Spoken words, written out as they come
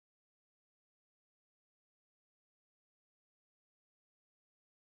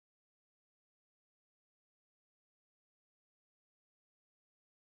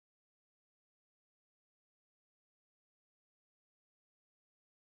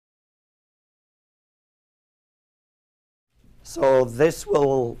So this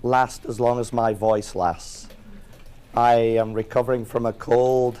will last as long as my voice lasts. I am recovering from a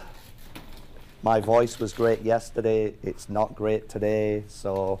cold. My voice was great yesterday. It's not great today.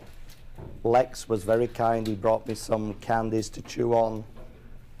 So Lex was very kind. He brought me some candies to chew on.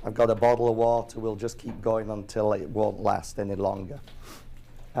 I've got a bottle of water. We'll just keep going until it won't last any longer.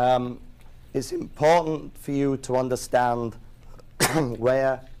 It's important for you to understand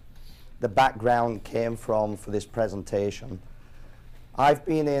where the background came from for this presentation. I've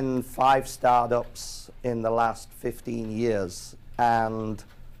been in 5 startups in the last 15 years, and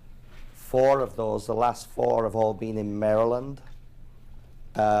 4 of those, the last 4 have all been in Maryland,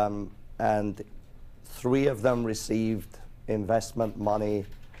 and 3 of them received investment money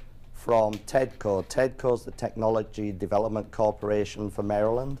from TEDCO. TEDCO's the Technology Development Corporation for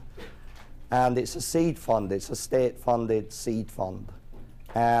Maryland, and it's a seed fund. It's a state-funded seed fund.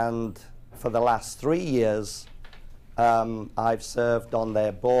 And for the last 3 years, I've served on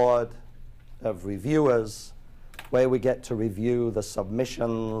their board of reviewers, where we get to review the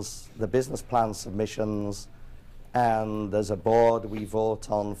submissions, the business plan submissions, and as a board we vote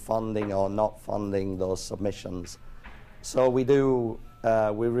on funding or not funding those submissions. So we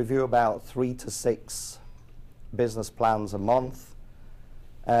review about 3 to 6 business plans a month,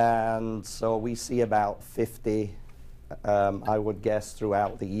 and so we see about 50, I would guess,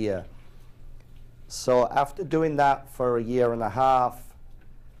 throughout the year. So after doing that for a year and a half,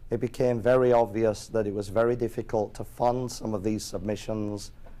 it became very obvious that it was very difficult to fund some of these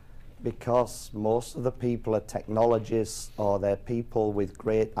submissions, because most of the people are technologists, or they're people with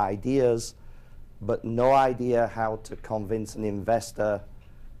great ideas, but no idea how to convince an investor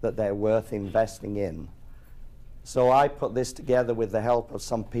that they're worth investing in. So I put this together with the help of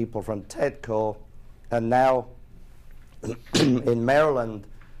some people from TEDCO, and now in Maryland,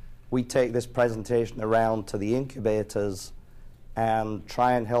 we take this presentation around to the incubators and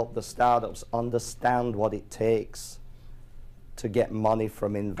try and help the startups understand what it takes to get money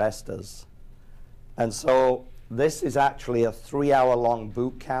from investors. And so this is actually a 3-hour-long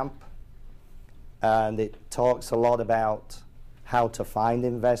boot camp, and it talks a lot about how to find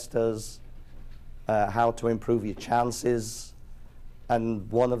investors, how to improve your chances,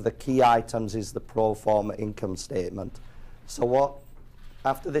 and one of the key items is the pro forma income statement. So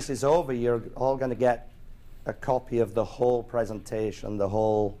after this is over, you're all going to get a copy of the whole presentation, the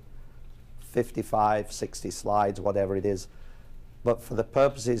whole 55, 60 slides, whatever it is. But for the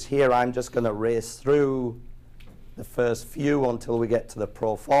purposes here, I'm just going to race through the first few until we get to the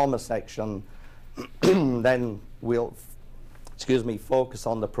pro forma section. Then we'll, focus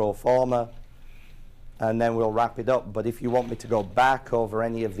on the pro forma, and then we'll wrap it up. But if you want me to go back over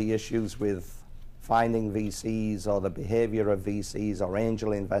any of the issues with finding VCs or the behavior of VCs or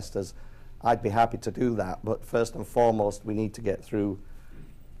angel investors, I'd be happy to do that. But first and foremost, we need to get through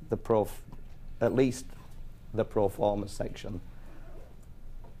at least the pro forma section.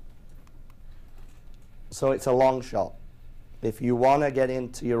 So it's a long shot. If you want to get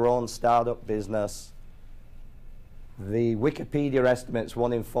into your own startup business, the Wikipedia estimates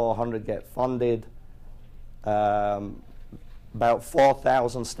 1 in 400 get funded. About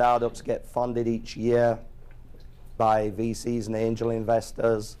 4,000 startups get funded each year by VCs and angel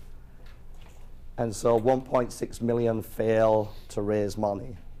investors. And so 1.6 million fail to raise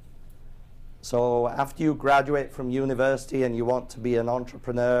money. So after you graduate from university and you want to be an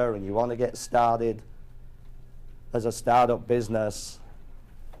entrepreneur and you want to get started as a startup business,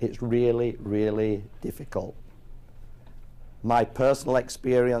 it's really, really difficult. My personal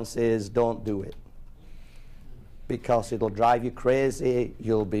experience is don't do it, because it'll drive you crazy,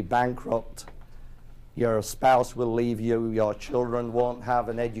 you'll be bankrupt, your spouse will leave you, your children won't have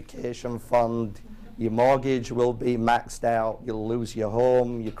an education fund, your mortgage will be maxed out, you'll lose your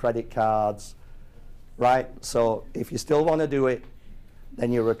home, your credit cards, right? So if you still want to do it,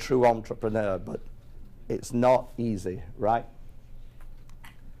 then you're a true entrepreneur, but it's not easy, right?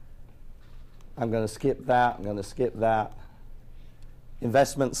 I'm going to skip that, I'm going to skip that.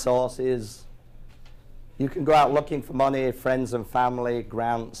 Investment sources. You can go out looking for money, friends and family,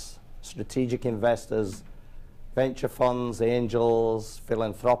 grants, strategic investors, venture funds, angels,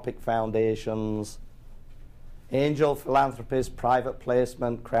 philanthropic foundations, angel philanthropists, private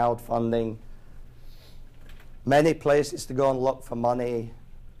placement, crowdfunding. Many places to go and look for money.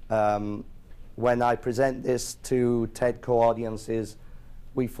 When I present this to TEDCO audiences,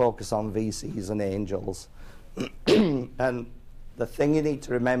 we focus on VCs and angels. And the thing you need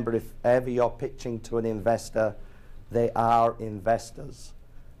to remember, if ever you're pitching to an investor, they are investors.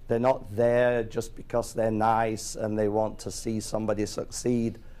 They're not there just because they're nice and they want to see somebody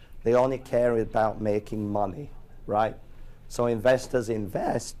succeed. They only care about making money, right? So investors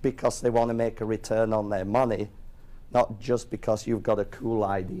invest because they want to make a return on their money, not just because you've got a cool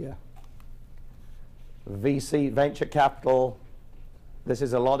idea. VC, venture capital, this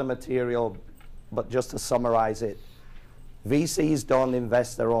is a lot of material, but just to summarize it, VCs don't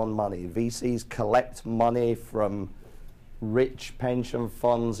invest their own money. VCs collect money from rich pension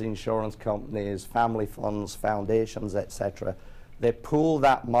funds, insurance companies, family funds, foundations, etc. They pool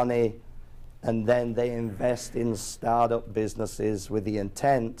that money and then they invest in startup businesses with the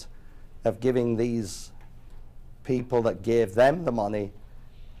intent of giving these people that gave them the money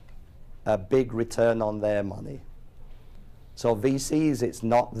a big return on their money. So VCs, it's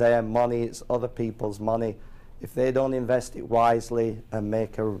not their money, it's other people's money. If they don't invest it wisely and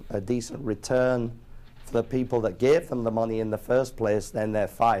make a decent return for the people that gave them the money in the first place, then they're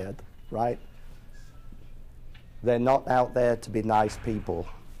fired, right? They're not out there to be nice people.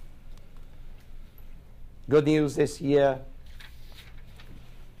 Good news this year,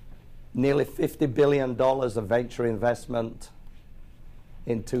 nearly $50 billion of venture investment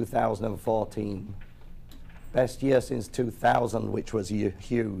in 2014. Best year since 2000, which was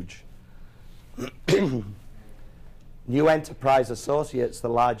huge. New Enterprise Associates, the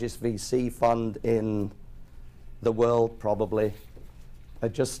largest VC fund in the world probably, are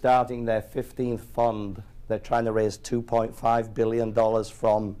just starting their 15th fund. They're trying to raise $2.5 billion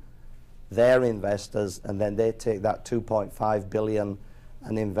from their investors, and then they take that $2.5 billion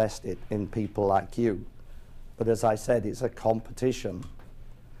and invest it in people like you. But as I said, it's a competition.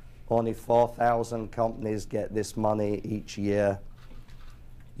 Only 4,000 companies get this money each year.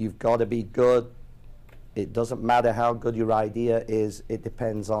 You've got to be good. It doesn't matter how good your idea is. It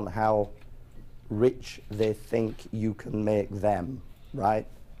depends on how rich they think you can make them, right?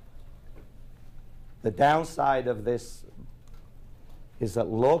 The downside of this is that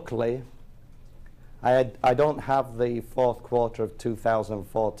locally, I don't have the fourth quarter of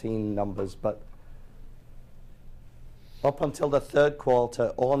 2014 numbers, but up until the third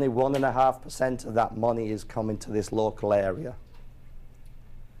quarter, only 1.5% of that money is coming to this local area.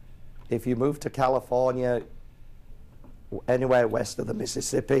 If you move to California, anywhere west of the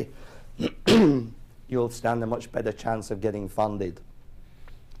Mississippi, you'll stand a much better chance of getting funded.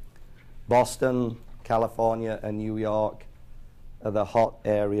 Boston, California, and New York are the hot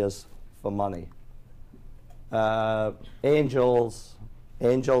areas for money. Angels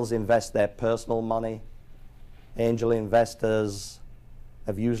invest their personal money. Angel investors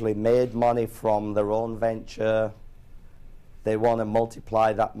have usually made money from their own venture. They want to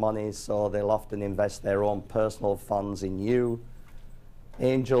multiply that money, so they'll often invest their own personal funds in you.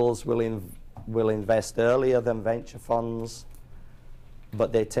 Angels will invest earlier than venture funds,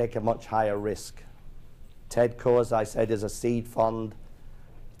 but they take a much higher risk. TEDCO, as I said, is a seed fund,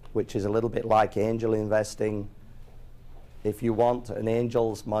 which is a little bit like angel investing. If you want an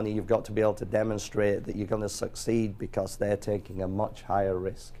angel's money, you've got to be able to demonstrate that you're going to succeed because they're taking a much higher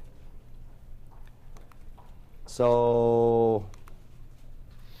risk. So,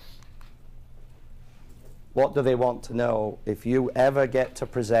 what do they want to know? If you ever get to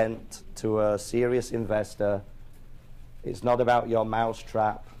present to a serious investor, it's not about your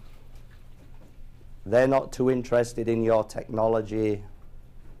mousetrap. They're not too interested in your technology.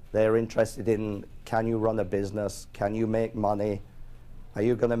 They're interested in, can you run a business? Can you make money? Are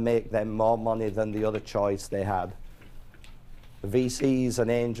you going to make them more money than the other choice they had? VCs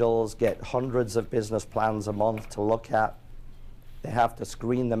and angels get hundreds of business plans a month to look at. They have to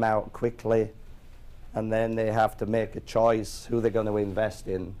screen them out quickly, and then they have to make a choice who they're going to invest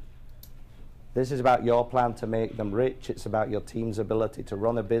in. This is about your plan to make them rich. It's about your team's ability to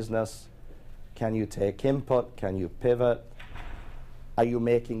run a business. Can you take input? Can you pivot? Are you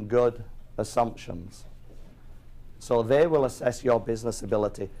making good assumptions? So they will assess your business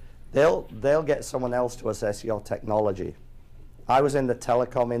ability. They'll get someone else to assess your technology. I was in the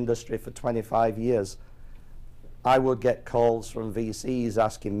telecom industry for 25 years. I would get calls from VCs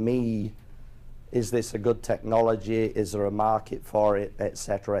asking me, is this a good technology? Is there a market for it, et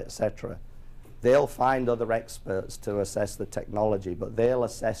cetera, et cetera. They'll find other experts to assess the technology, but they'll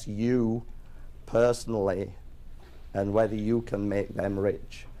assess you personally and whether you can make them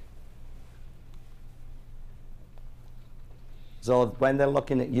rich. So when they're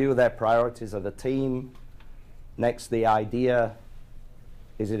looking at you, their priorities are the team, next the idea,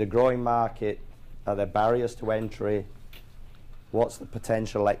 is it a growing market, are there barriers to entry, what's the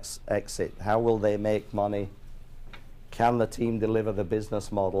potential exit, how will they make money, can the team deliver the business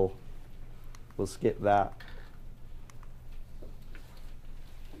model. We'll skip that.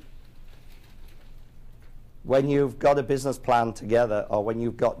 When you've got a business plan together, or when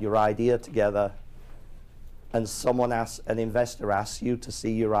you've got your idea together, and an investor asks you to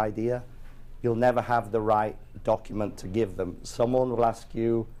see your idea, you'll never have the right document to give them. Someone will ask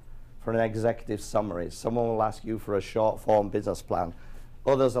you for an executive summary. Someone will ask you for a short form business plan.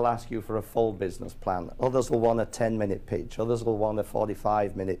 Others will ask you for a full business plan. Others will want a 10-minute pitch. Others will want a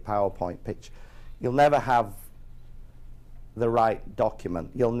 45-minute PowerPoint pitch. You'll never have the right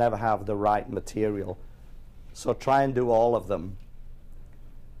document. You'll never have the right material. So try and do all of them.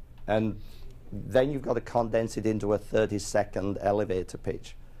 And then you've got to condense it into a 30-second elevator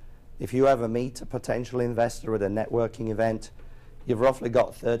pitch. If you ever meet a potential investor at a networking event, you've roughly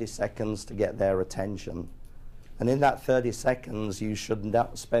got 30 seconds to get their attention. And in that 30 seconds, you should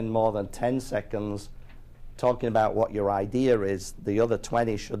not spend more than 10 seconds talking about what your idea is. The other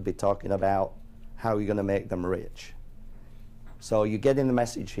 20 should be talking about how you're going to make them rich. So you're getting the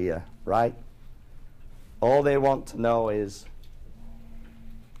message here, right? All they want to know is,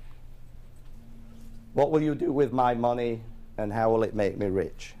 what will you do with my money and how will it make me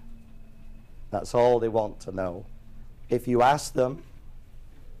rich? That's all they want to know. If you ask them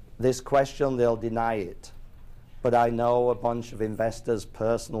this question, they'll deny it. But I know a bunch of investors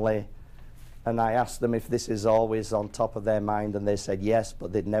personally, and I asked them if this is always on top of their mind, and they said yes,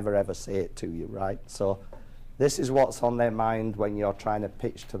 but they'd never ever say it to you, right? So this is what's on their mind when you're trying to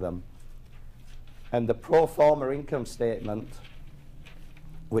pitch to them. And the pro forma income statement,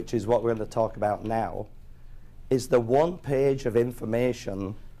 which is what we're going to talk about now, is the one page of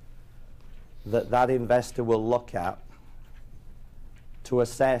information that investor will look at to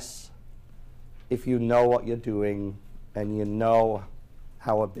assess if you know what you're doing and you know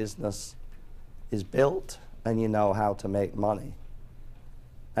how a business is built and you know how to make money.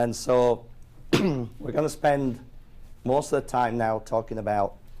 And so we're going to spend most of the time now talking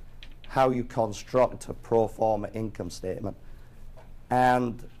about how you construct a pro forma income statement.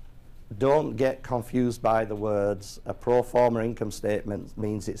 And don't get confused by the words. A pro forma income statement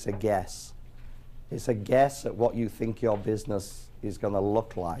means it's a guess. It's a guess at what you think your business is going to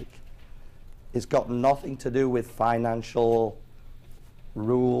look like. It's got nothing to do with financial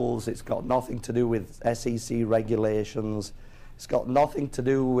rules. It's got nothing to do with SEC regulations. It's got nothing to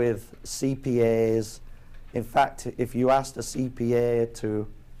do with CPAs. In fact, if you asked a CPA to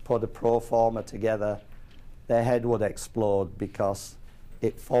put a pro forma together, their head would explode because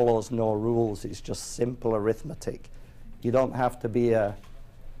it follows no rules. It's just simple arithmetic. You don't have to be a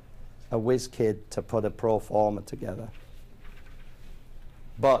whiz kid to put a pro forma together.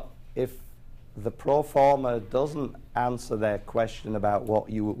 But if the pro forma doesn't answer their question about what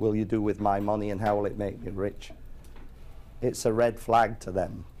will you do with my money and how will it make me rich, it's a red flag to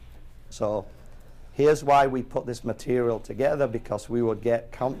them. So here's why we put this material together, because we would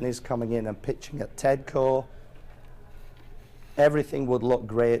get companies coming in and pitching at TEDCO. Everything would look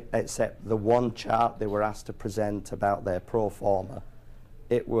great except the one chart they were asked to present about their pro forma.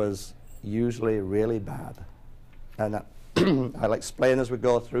 It was usually really bad. And I'll explain as we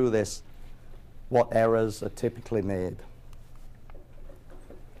go through this what errors are typically made.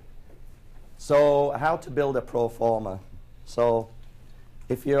 So how to build a pro forma. So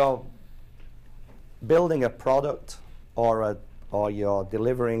if you're building a product or you're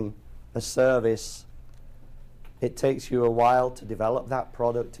delivering a service, it takes you a while to develop that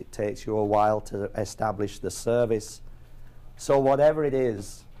product. It takes you a while to establish the service. So whatever it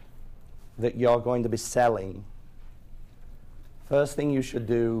is that you're going to be selling, first thing you should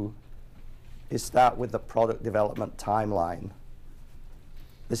do is start with the product development timeline.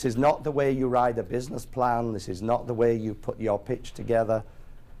 This is not the way you write a business plan. This is not the way you put your pitch together.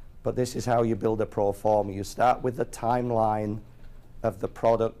 But this is how you build a pro forma. You start with the timeline of the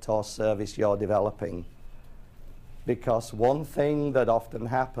product or service you're developing. Because one thing that often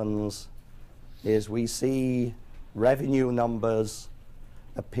happens is we see revenue numbers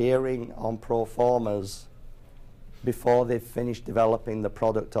appearing on pro formas before they've finished developing the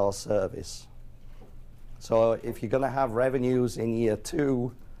product or service. So if you're going to have revenues in year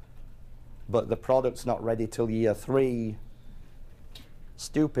 2, but the product's not ready till year 3,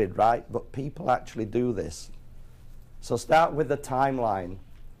 stupid, right? But people actually do this. So start with the timeline.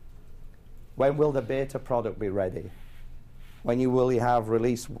 When will the beta product be ready? When will you have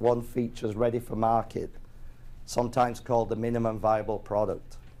release 1 features ready for market, sometimes called the minimum viable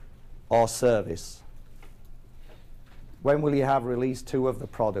product or service? When will you have release 2 of the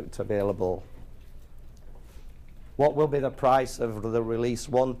product available? What will be the price of the release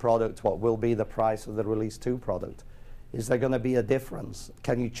 1 product? What will be the price of the release 2 product? Is there going to be a difference?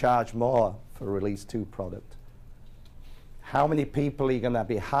 Can you charge more for release 2 product? How many people are you going to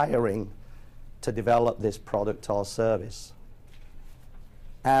be hiring to develop this product or service?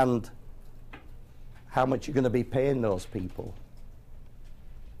 And how much you're going to be paying those people.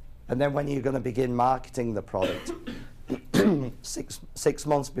 And then when you're going to begin marketing the product, six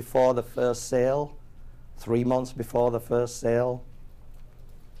months before the first sale, 3 months before the first sale,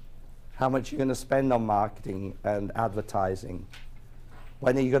 how much you're going to spend on marketing and advertising.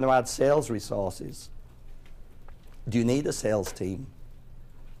 When are you going to add sales resources? Do you need a sales team?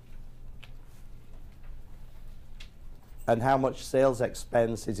 And how much sales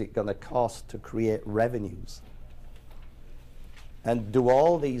expense is it going to cost to create revenues? And do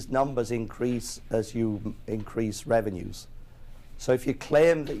all these numbers increase as you increase revenues? So if you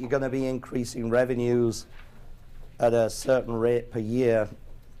claim that you're going to be increasing revenues at a certain rate per year,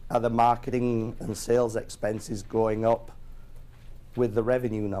 are the marketing and sales expenses going up with the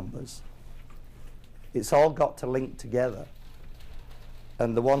revenue numbers? It's all got to link together.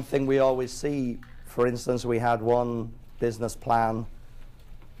 And the one thing we always see, for instance, we had one business plan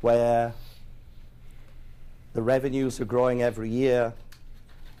where the revenues are growing every year,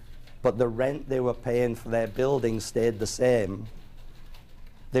 but the rent they were paying for their building stayed the same.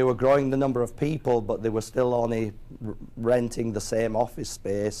 They were growing the number of people, but they were still only renting the same office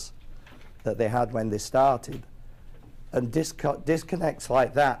space that they had when they started. And disconnects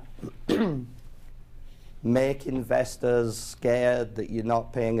like that make investors scared that you're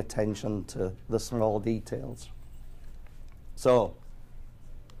not paying attention to the small details. So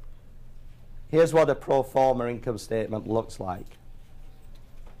here's what a pro forma income statement looks like.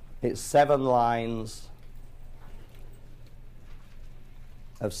 It's 7 lines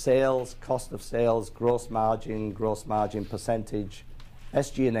of sales, cost of sales, gross margin percentage,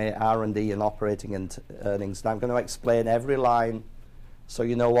 SG&A, R&D, and operating earnings. And I'm going to explain every line so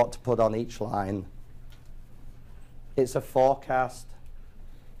you know what to put on each line. It's a forecast.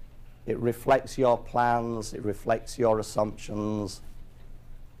 It reflects your plans. It reflects your assumptions.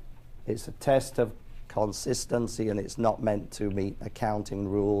 It's a test of consistency, and it's not meant to meet accounting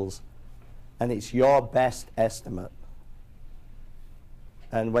rules. And it's your best estimate.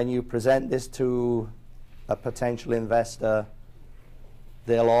 And when you present this to a potential investor,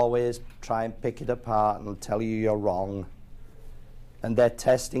 they'll always try and pick it apart and tell you you're wrong. And they're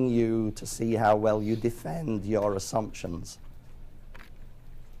testing you to see how well you defend your assumptions.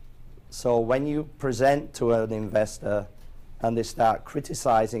 So when you present to an investor and they start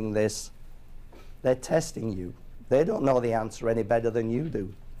criticizing this, they're testing you. They don't know the answer any better than you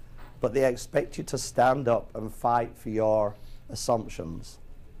do, but they expect you to stand up and fight for your assumptions.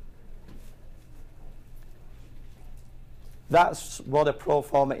 That's what a pro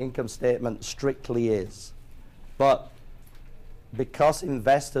forma income statement strictly is. But because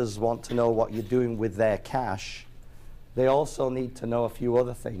investors want to know what you're doing with their cash, they also need to know a few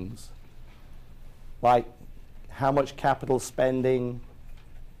other things, like how much capital spending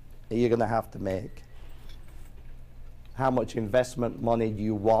are you going to have to make? How much investment money do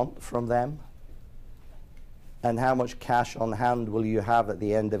you want from them? And how much cash on hand will you have at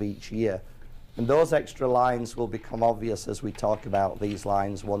the end of each year? And those extra lines will become obvious as we talk about these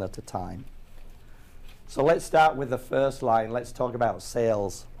lines one at a time. So let's start with the first line. Let's talk about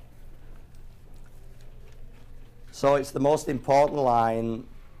sales. So it's the most important line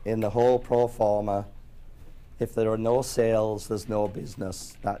in the whole pro forma. If there are no sales, there's no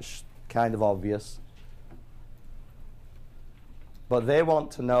business. That's kind of obvious. But they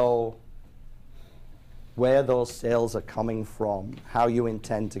want to know where those sales are coming from, how you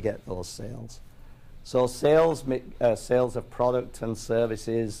intend to get those sales. So sales of product and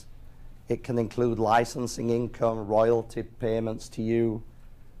services, it can include licensing income, royalty payments to you.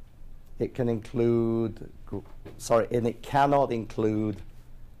 It can include, and it cannot include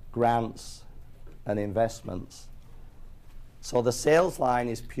grants and investments. So the sales line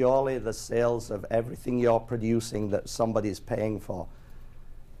is purely the sales of everything you're producing that somebody's paying for.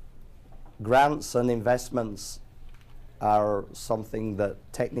 Grants and investments are something that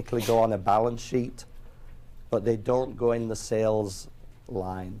technically go on a balance sheet, but they don't go in the sales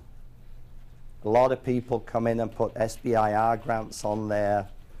line. A lot of people come in and put SBIR grants on there,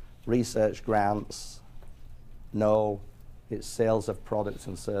 research grants. No, it's sales of products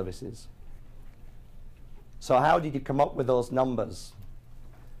and services. So how did you come up with those numbers?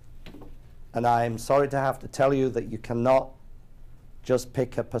 And I'm sorry to have to tell you that you cannot just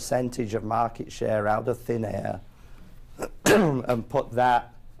pick a percentage of market share out of thin air and put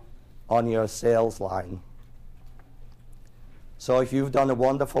that on your sales line. So if you've done a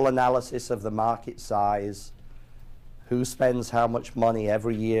wonderful analysis of the market size, who spends how much money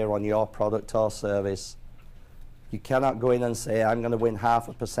every year on your product or service, you cannot go in and say, I'm going to win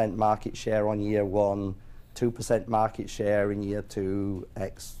 0.5% market share on year 1, 2% market share in year 2,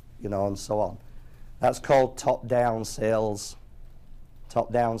 X, and so on. That's called top-down sales.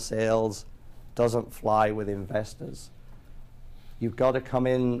 Top-down sales doesn't fly with investors. You've got to come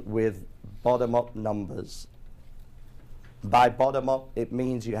in with bottom-up numbers. By bottom-up, it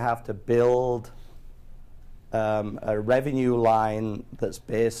means you have to build a revenue line that's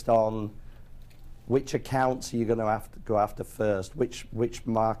based on which accounts are you going to have to go after first, which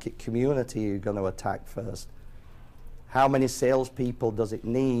market community are you going to attack first, how many salespeople does it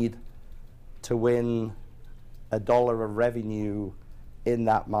need to win $1 of revenue in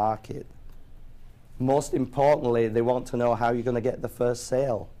that market. Most importantly, they want to know how you're going to get the first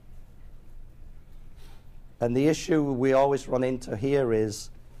sale. And the issue we always run into here is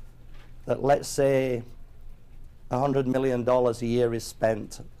that, let's say $100 million a year is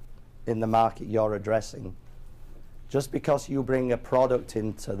spent in the market you're addressing. Just because you bring a product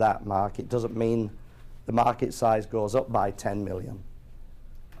into that market doesn't mean the market size goes up by 10 million.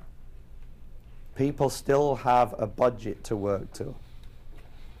 People still have a budget to work to.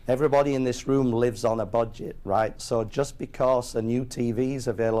 Everybody in this room lives on a budget, right? So just because a new TV is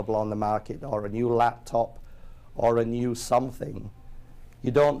available on the market, or a new laptop, or a new something,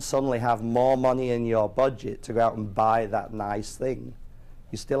 you don't suddenly have more money in your budget to go out and buy that nice thing.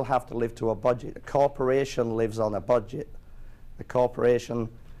 You still have to live to a budget. A corporation lives on a budget. A corporation,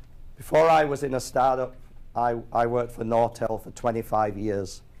 before I was in a startup, I worked for Nortel for 25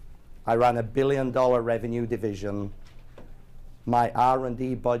 years. I ran a $1 billion revenue division. My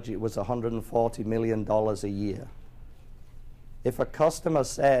R&D budget was $140 million a year. If a customer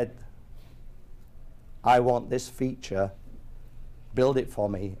said, I want this feature, build it for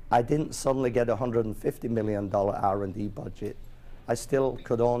me, I didn't suddenly get a $150 million R&D budget. I still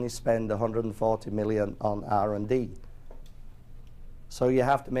could only spend $140 million on R&D. So you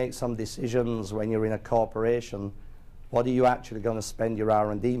have to make some decisions when you're in a corporation. What are you actually going to spend your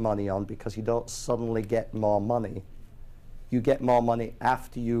R&D money on? Because you don't suddenly get more money. You get more money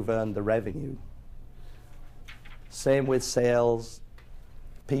after you've earned the revenue. Same with sales.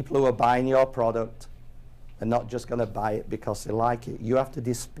 People who are buying your product are not just going to buy it because they like it. You have to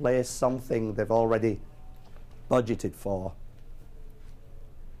displace something they've already budgeted for.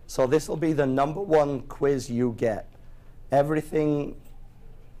 So this will be the #1 quiz you get. Everything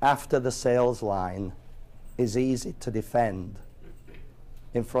after the sales line is easy to defend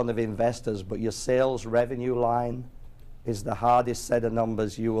in front of investors, but your sales revenue line is the hardest set of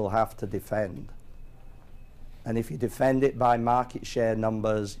numbers you will have to defend. And if you defend it by market share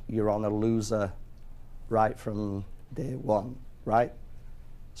numbers, you're on a loser right from day one, right?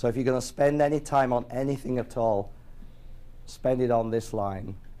 So if you're going to spend any time on anything at all, spend it on this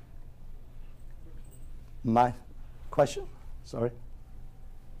line. My question? Sorry?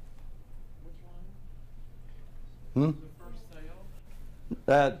 Which line? The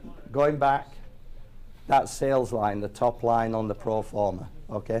first sale? Going back, that sales line, the top line on the pro forma,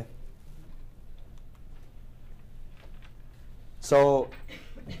 okay? So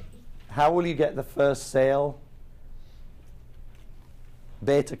how will you get the first sale?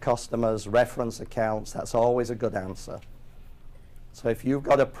 Beta customers, reference accounts, that's always a good answer. So if you've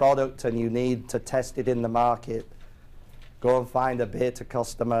got a product and you need to test it in the market, go and find a beta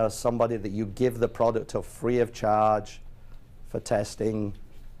customer, somebody that you give the product to free of charge for testing.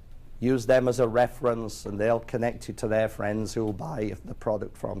 Use them as a reference and they'll connect you to their friends who will buy the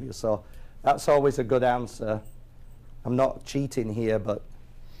product from you. So that's always a good answer. I'm not cheating here, but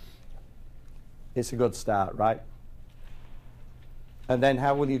it's a good start, right? And then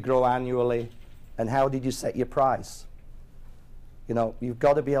how will you grow annually? And how did you set your price? You know, you've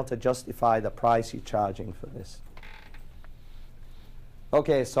got to be able to justify the price you're charging for this.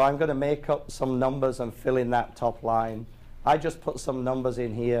 Okay, so I'm going to make up some numbers and fill in that top line. I just put some numbers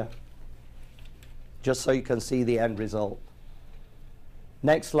in here just so you can see the end result.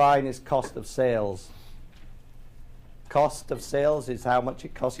 Next line is cost of sales. Cost of sales is how much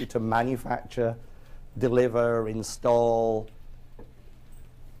it costs you to manufacture, deliver, install,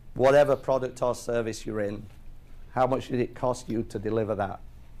 whatever product or service you're in. How much did it cost you to deliver that?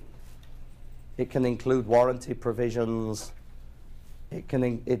 It can include warranty provisions.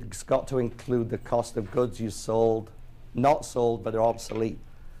 It's got to include the cost of goods you sold, not sold, but are obsolete.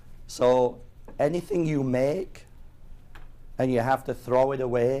 So anything you make and you have to throw it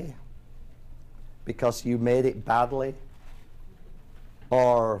away because you made it badly,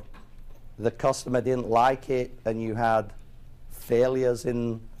 or the customer didn't like it and you had failures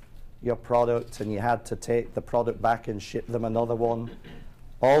in your product and you had to take the product back and ship them another one,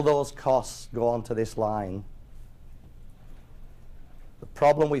 all those costs go onto this line. The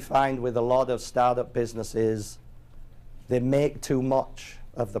problem we find with a lot of startup businesses, they make too much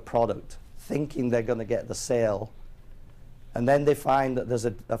of the product, thinking they're going to get the sale, and then they find that there's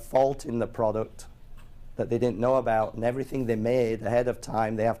a fault in the product that they didn't know about, and everything they made ahead of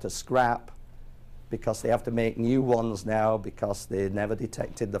time they have to scrap because they have to make new ones now because they never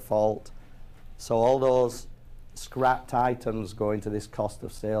detected the fault. So all those scrapped items go into this cost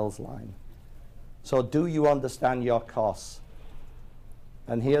of sales line. So do you understand your costs?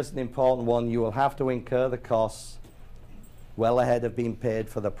 And here's an important one: you will have to incur the costs well ahead of being paid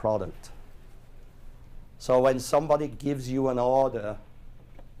for the product. So when somebody gives you an order,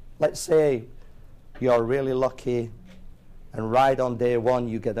 let's say you're really lucky and right on day one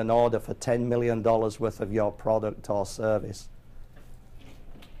you get an order for $10 million worth of your product or service.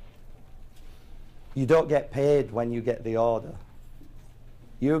 You don't get paid when you get the order.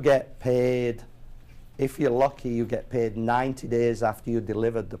 You get paid, if you're lucky, you get paid 90 days after you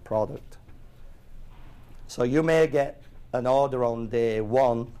delivered the product. So you may get an order on day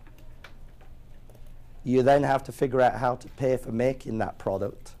one. You then have to figure out how to pay for making that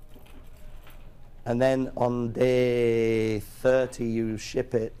product. And then on day 30 you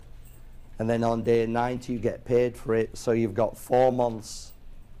ship it. And then on day 90 you get paid for it. So you've got 4 months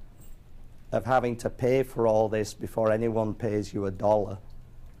of having to pay for all this before anyone pays you $1.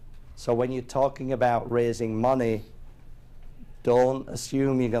 So when you're talking about raising money, don't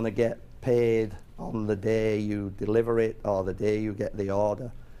assume you're going to get paid on the day you deliver it or the day you get the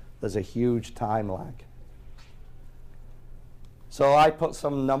order. There's a huge time lag. So I put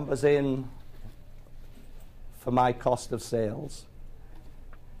some numbers in for my cost of sales.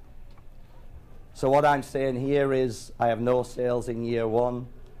 So what I'm saying here is I have no sales in year one,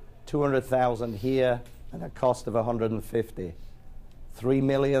 200,000 here, and a cost of 150. 3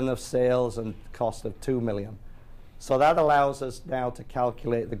 million of sales and cost of 2 million. So that allows us now to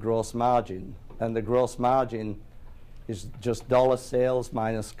calculate the gross margin. And the gross margin is just dollar sales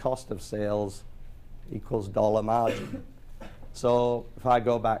minus cost of sales equals dollar margin. So if I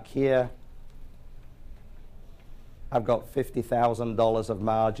go back here, I've got $50,000 of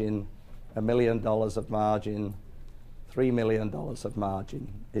margin, $1 million of margin, $3 million of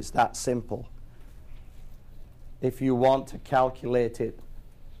margin. It's that simple. If you want to calculate it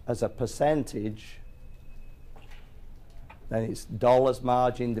as a percentage, then it's dollars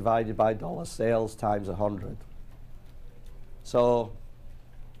margin divided by dollar sales times 100. So,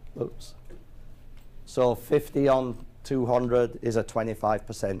 oops. So 50 on 200 is a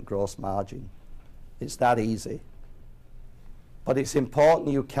 25% gross margin. It's that easy. But it's important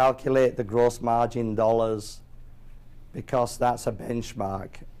you calculate the gross margin dollars because that's a benchmark.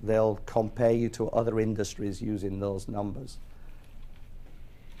 They'll compare you to other industries using those numbers.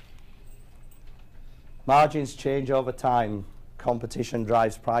 Margins change over time. Competition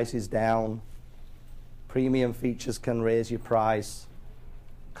drives prices down. Premium features can raise your price.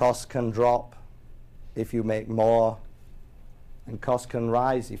 Costs can drop if you make more. And costs can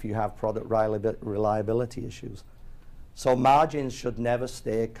rise if you have product reliability issues. So margins should never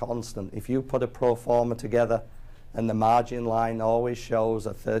stay constant. If you put a pro forma together and the margin line always shows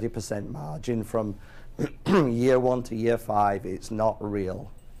a 30% margin from year 1 to year 5, it's not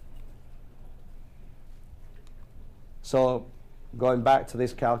real. So going back to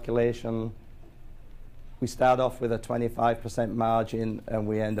this calculation, we start off with a 25% margin and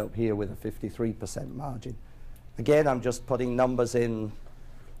we end up here with a 53% margin. Again, I'm just putting numbers in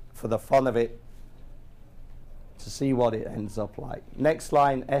for the fun of it to see what it ends up like. Next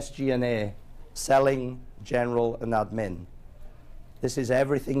line, SG&A, selling, general, and admin. This is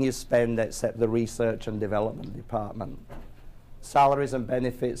everything you spend except the research and development department. Salaries and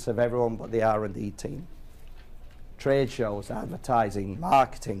benefits of everyone but the R&D team. Trade shows, advertising,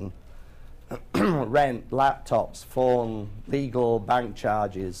 marketing, rent, laptops, phone, legal, bank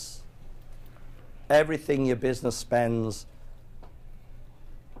charges. Everything your business spends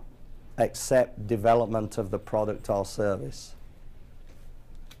except development of the product or service.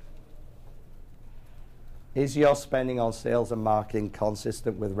 Is your spending on sales and marketing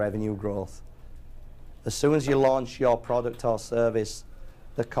consistent with revenue growth? As soon as you launch your product or service,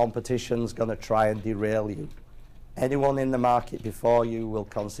 the competition's going to try and derail you. Anyone in the market before you will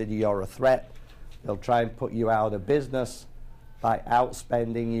consider you're a threat. They'll try and put you out of business by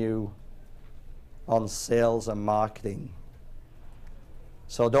outspending you on sales and marketing.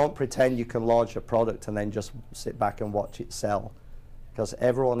 So don't pretend you can launch a product and then just sit back and watch it sell, because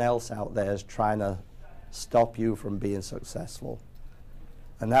everyone else out there is trying to stop you from being successful.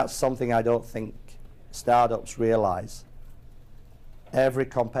 And that's something I don't think startups realize. Every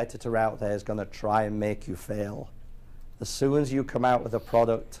competitor out there is going to try and make you fail. As soon as you come out with a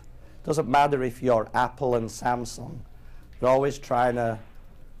product, doesn't matter if you're Apple and Samsung, they're always trying to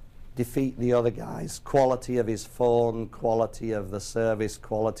defeat the other guys. Quality of his phone, quality of the service,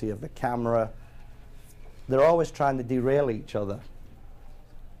 quality of the camera. They're always trying to derail each other.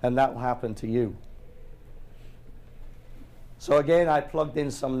 And that will happen to you. So again, I plugged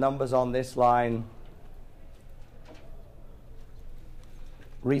in some numbers on this line.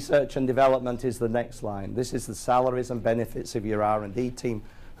 Research and development is the next line. This is the salaries and benefits of your R&D team.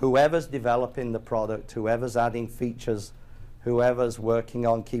 Whoever's developing the product, whoever's adding features, whoever's working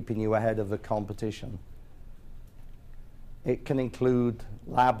on keeping you ahead of the competition. It can include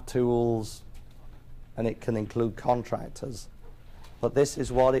lab tools, and it can include contractors. But this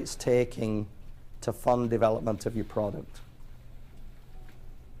is what it's taking to fund development of your product.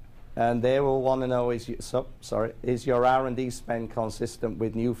 And they will want to know, is your R&D spend consistent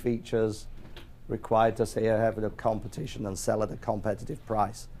with new features required to stay ahead of the competition and sell at a competitive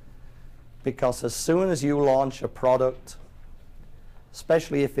price? Because as soon as you launch a product,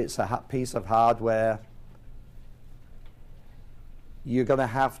 especially if it's a piece of hardware, you're going to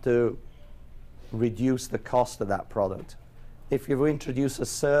have to reduce the cost of that product. If you introduce a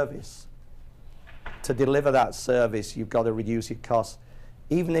service, to deliver that service, you've got to reduce your costs.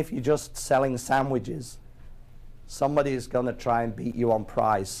 Even if you're just selling sandwiches, somebody is going to try and beat you on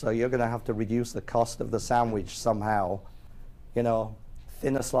price, so you're going to have to reduce the cost of the sandwich somehow. You know,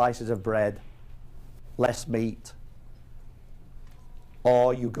 thinner slices of bread, less meat,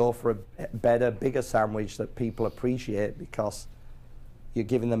 or you go for a better, bigger sandwich that people appreciate because you're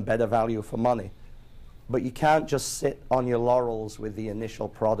giving them better value for money. But you can't just sit on your laurels with the initial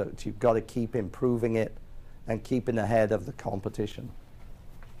product. You've got to keep improving it and keeping ahead of the competition.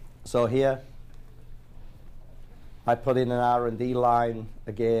 So here, I put in an R&D line,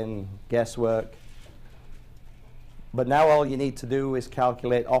 again, guesswork. But now all you need to do is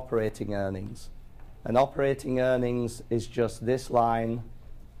calculate operating earnings. And operating earnings is just this line,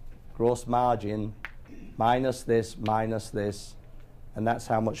 gross margin, minus this, and that's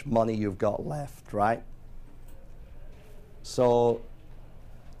how much money you've got left, right? So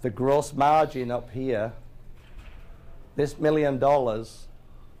the gross margin up here, this $1 million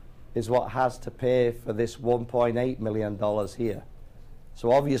is what has to pay for this $1.8 million here.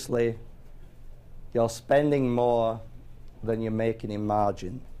 So obviously, you're spending more than you're making in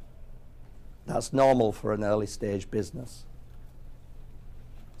margin. That's normal for an early stage business.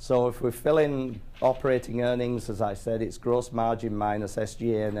 So if we fill in operating earnings, as I said, it's gross margin minus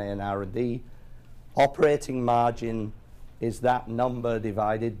SG&A and R&D. Operating margin is that number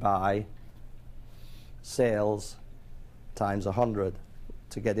divided by sales times 100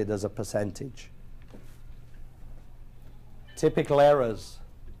 to get it as a percentage. Typical errors.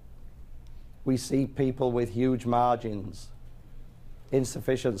 We see people with huge margins,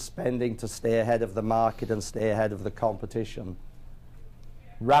 insufficient spending to stay ahead of the market and stay ahead of the competition.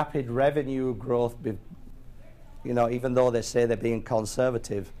 Rapid revenue growth, you know, even though they say they're being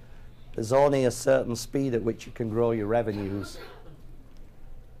conservative, there's only a certain speed at which you can grow your revenues.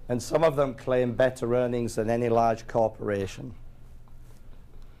 And some of them claim better earnings than any large corporation.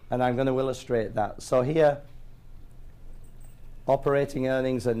 And I'm going to illustrate that. So here, operating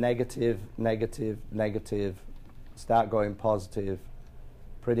earnings are negative, negative, negative. Start going positive.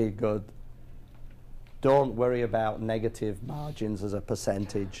 Pretty good. Don't worry about negative margins as a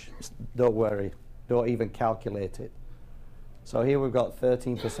percentage. Don't worry. Don't even calculate it. So here we've got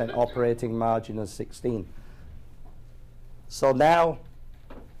 13% operating margin and 16. So now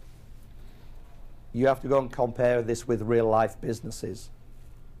you have to go and compare this with real life businesses.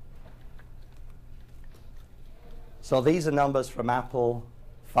 So these are numbers from Apple,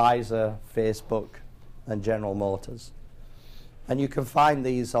 Pfizer, Facebook, and General Motors. And you can find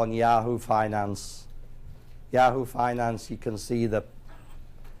these on Yahoo Finance. Yahoo Finance, you can see the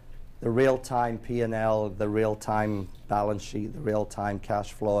real-time P&L, the real-time balance sheet, the real-time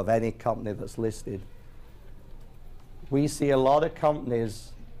cash flow of any company that's listed. We see a lot of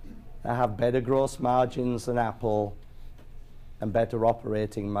companies that have better gross margins than Apple and better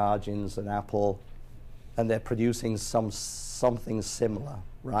operating margins than Apple, and they're producing something similar,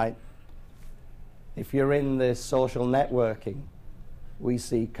 right? If you're in the social networking, we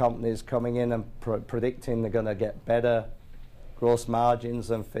see companies coming in and predicting they're going to get better gross margins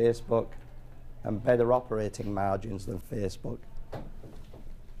than Facebook and better operating margins than Facebook.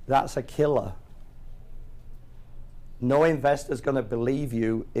 That's a killer. No investor's going to believe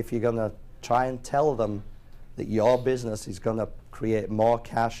you if you're going to try and tell them that your business is going to create more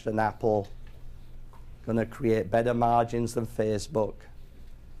cash than Apple, going to create better margins than Facebook.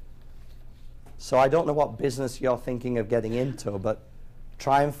 So I don't know what business you're thinking of getting into, but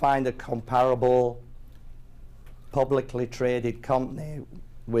try and find a comparable publicly traded company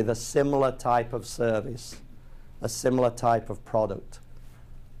with a similar type of service, a similar type of product.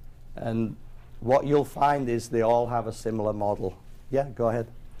 And what you'll find is they all have a similar model. Yeah, go ahead.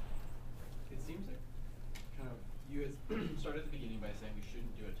 It seems like kind of you had started at the beginning by saying we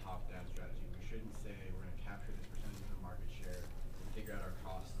shouldn't do a top-down strategy. We shouldn't say we're going to capture this percentage of the market share and figure out our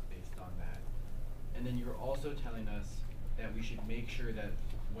costs based on that. And then you're also telling us that we should make sure that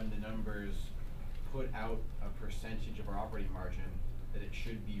when the numbers put out a percentage of our operating margin, that it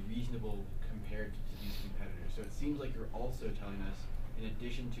should be reasonable compared to these competitors. So it seems like you're also telling us, in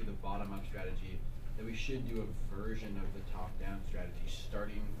addition to the bottom-up strategy, that we should do a version of the top-down strategy,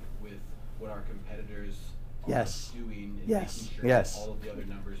 starting with what our competitors are doing and making sure that all of the other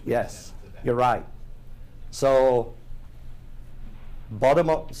numbers make sense to that. You're right. So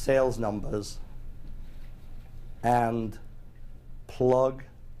bottom-up sales numbers and plug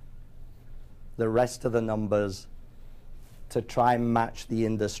the rest of the numbers to try and match the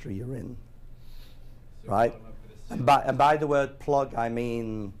industry you're in, So right? bottom up And by the word plug, I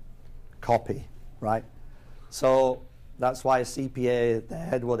mean copy, right? So that's why a CPA, their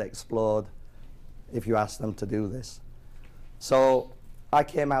head would explode if you asked them to do this. So I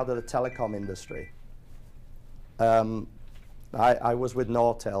came out of the telecom industry. I was with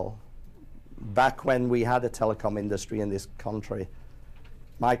Nortel. Back when we had a telecom industry in this country,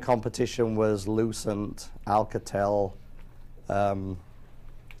 my competition was Lucent, Alcatel,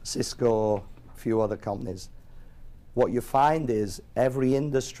 Cisco, a few other companies. What you find is every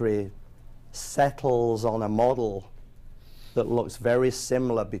industry settles on a model that looks very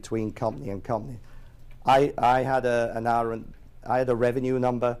similar between company and company. I had a revenue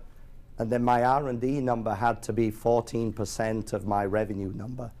number, and then my R&D number had to be 14% of my revenue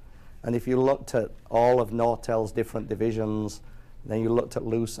number. And if you looked at all of Nortel's different divisions, then you looked at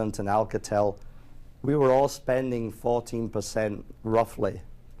Lucent and Alcatel, we were all spending 14% roughly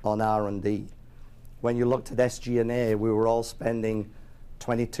on R&D. When you looked at SG&A, we were all spending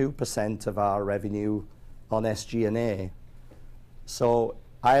 22% of our revenue on SG&A. So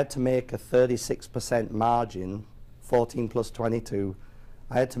I had to make a 36% margin, 14 plus 22.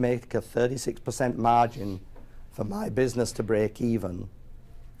 I had to make a 36% margin for my business to break even.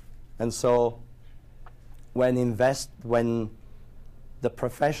 And so when the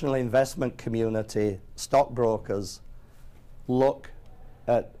professional investment community, stockbrokers, look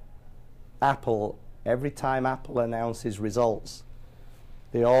at Apple, every time Apple announces results,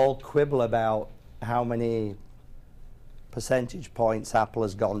 they all quibble about how many percentage points Apple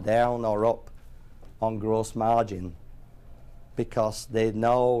has gone down or up on gross margin, because they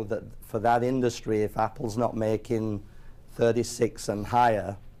know that for that industry, if Apple's not making 36 and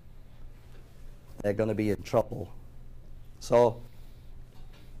higher, they're going to be in trouble. So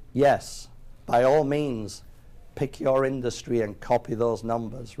yes, by all means, pick your industry and copy those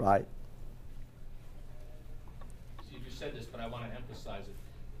numbers, right? So you just said this, but I want to emphasize it.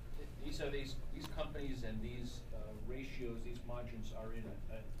 These are these companies and these ratios, these margins are in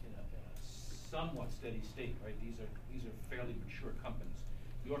a somewhat steady state, right? These are fairly mature companies.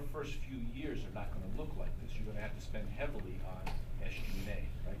 Your first few years are not going to look like this. You're going to have to spend heavily on SG&A,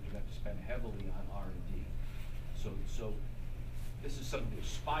 right? You're going to have to spend heavily on R&D. So this is something to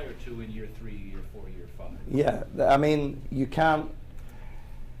aspire to in year 3, year 4, year 5. Yeah, I mean, you can't,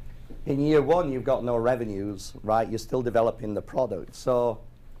 in year 1, you've got no revenues, right? You're still developing the product. So,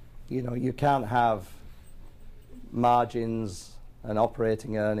 you know, you can't have margins and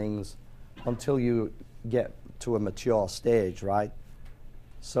operating earnings until you get to a mature stage, right?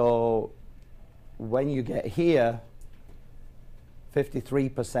 So when you get here,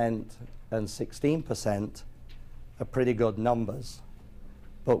 53% and 16% are pretty good numbers.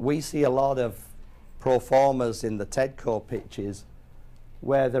 But we see a lot of pro formas in the TEDCO pitches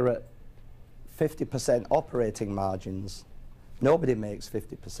where they're at 50% operating margins. Nobody makes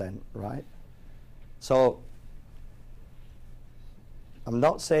 50%, right? So I'm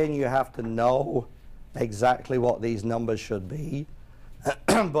not saying you have to know exactly what these numbers should be,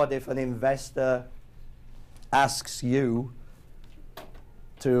 but if an investor asks you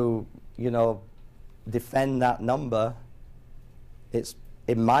to, you know, defend that number, it's,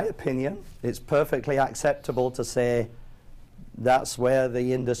 in my opinion, it's perfectly acceptable to say that's where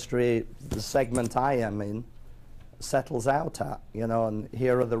the industry, the segment I am in, settles out at, you know, and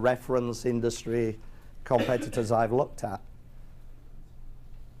here are the reference industry competitors I've looked at.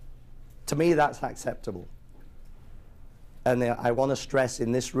 To me, that's acceptable. And I want to stress,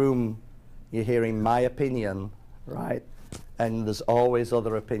 in this room, you're hearing my opinion, right? And there's always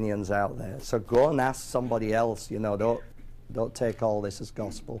other opinions out there. So go and ask somebody else, you know, don't take all this as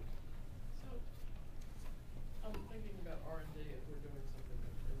gospel. So I'm thinking about R&D if we're doing something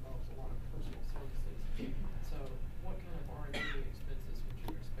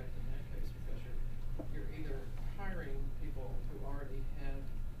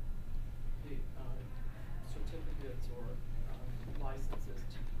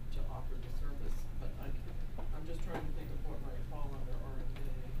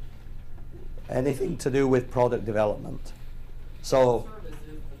anything to do with product development. So, Service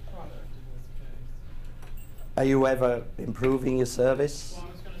is the product in this case. are you ever improving your service? Well,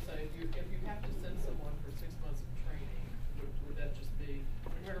 I was going to say, if you have to send someone for 6 months of training, would that just be,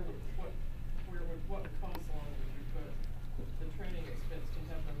 what cost line would you put the training expense to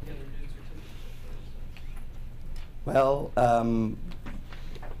have them get a new certificate, for instance? Well,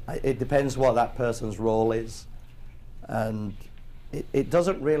 it depends what that person's role is, and it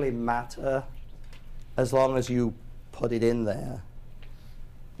doesn't really matter as long as you put it in there.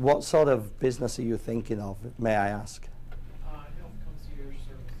 What sort of business are you thinking of, may I ask? Health concierge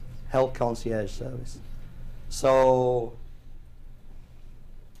services. Health concierge service. So,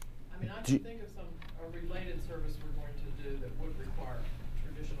 I mean, I can think of a related service we're going to do that would require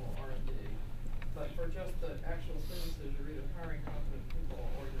traditional R&D, but for just the actual services, you're either hiring competent people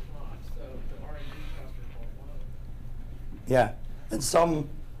or you're not. So the R&D costs are quite low. yeah, and some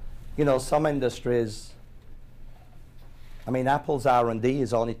industries, I mean, Apple's R&D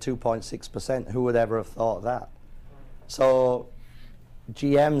is only 2.6%. Who would ever have thought that? So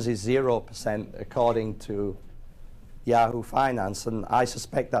GM's is 0% according to Yahoo Finance, and I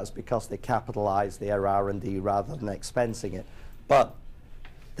suspect that's because they capitalize their R&D rather than expensing it. But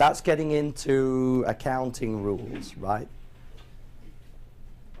that's getting into accounting rules, right?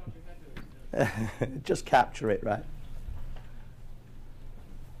 Just capture it, right?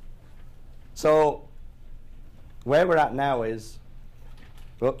 So where we're at now is,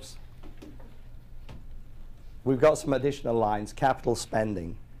 whoops, we've got some additional lines, capital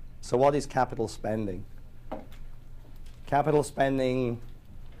spending. So what is capital spending? Capital spending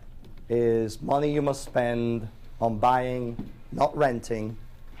is money you must spend on buying, not renting,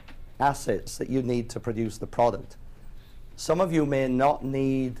 assets that you need to produce the product. Some of you may not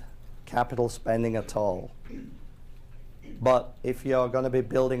need capital spending at all, but if you're going to be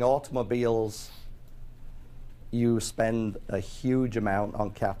building automobiles, you spend a huge amount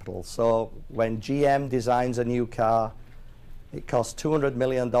on capital. So when GM designs a new car, it costs $200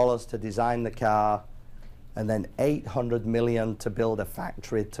 million to design the car, and then $800 million to build a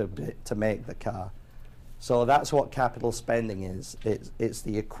factory to make the car. So that's what capital spending is. It's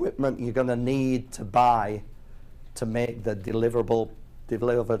the equipment you're going to need to buy to make the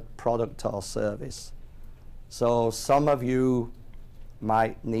delivered product or service. So some of you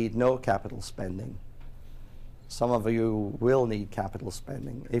might need no capital spending. Some of you will need capital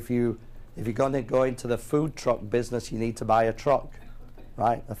spending. If you're going to go into the food truck business, you need to buy a truck,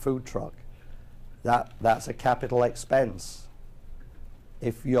 right? A food truck. That's a capital expense.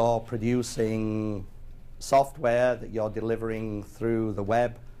 If you're producing software that you're delivering through the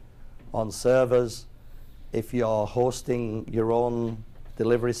web on servers, if you're hosting your own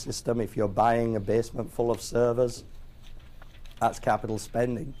delivery system, if you're buying a basement full of servers, that's capital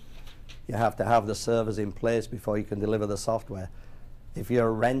spending. You have to have the servers in place before you can deliver the software. If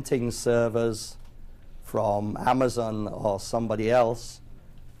you're renting servers from Amazon or somebody else,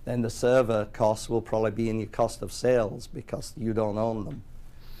 then the server costs will probably be in your cost of sales because you don't own them.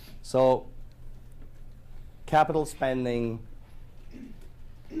 So capital spending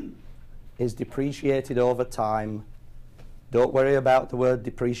is depreciated over time. Don't worry about the word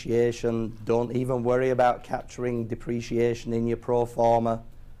depreciation. Don't even worry about capturing depreciation in your pro forma.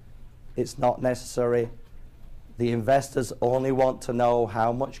 It's not necessary. The investors only want to know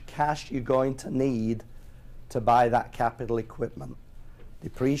how much cash you're going to need to buy that capital equipment.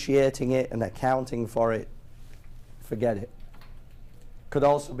 Depreciating it and accounting for it, forget it. Could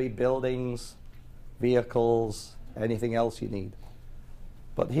also be buildings, vehicles, anything else you need.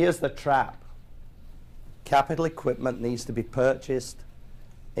 But here's the trap. Capital equipment needs to be purchased,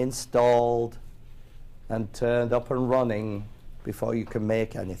 installed, and turned up and running before you can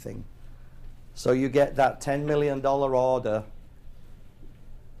make anything. So you get that $10 million order.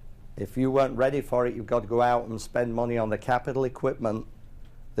 If you weren't ready for it, you've got to go out and spend money on the capital equipment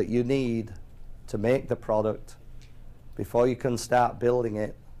that you need to make the product before you can start building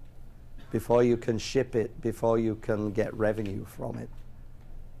it, before you can ship it, before you can get revenue from it.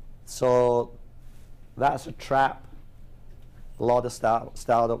 So that's a trap a lot of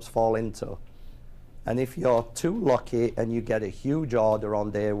startups fall into. And if you're too lucky and you get a huge order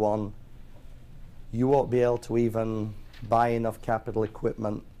on day one, you won't be able to even buy enough capital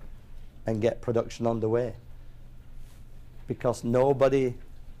equipment and get production underway. Because nobody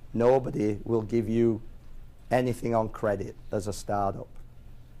will give you anything on credit as a startup.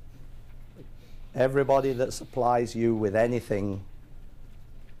 Everybody that supplies you with anything,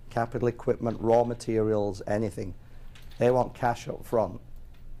 capital equipment, raw materials, anything, they want cash up front.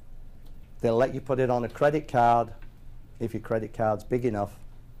 They'll let you put it on a credit card if your credit card's big enough,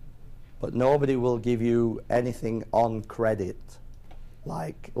 but nobody will give you anything on credit,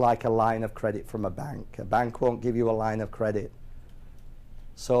 like a line of credit from a bank. A bank won't give you a line of credit.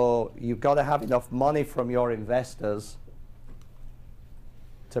 So you've got to have enough money from your investors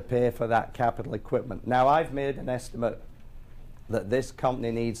to pay for that capital equipment. Now, I've made an estimate that this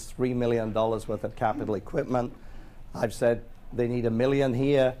company needs $3 million worth of capital equipment. I've said they need $1 million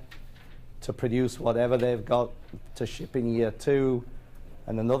here to produce whatever they've got to ship in year 2,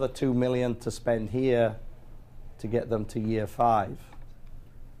 and another $2 million to spend here to get them to year 5.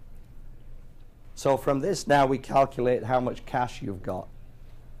 So from this now we calculate how much cash you've got.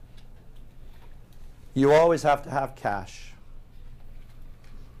 You always have to have cash.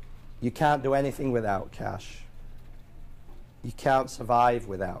 You can't do anything without cash. You can't survive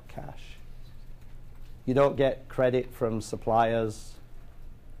without cash. You don't get credit from suppliers.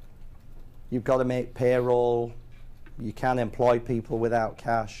 You've got to make payroll. You can't employ people without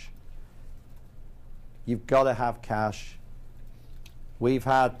cash. You've got to have cash. We've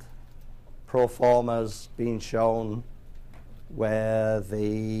had pro formas being shown where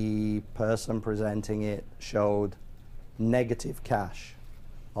the person presenting it showed negative cash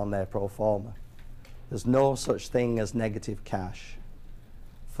on their pro forma. There's no such thing as negative cash.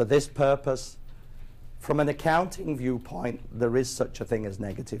 For this purpose, from an accounting viewpoint, there is such a thing as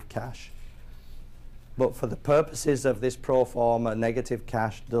negative cash. But for the purposes of this pro forma, negative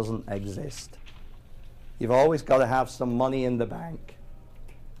cash doesn't exist. You've always got to have some money in the bank,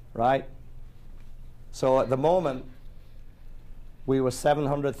 right? So at the moment, we were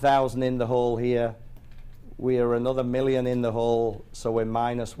 700,000 in the hole here. We are another $1 million in the hole, so we're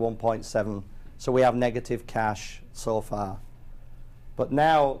minus 1.7. So we have negative cash so far. But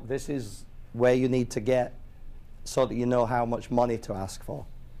now this is where you need to get so that you know how much money to ask for.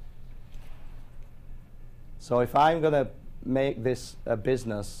 So if I'm going to make this a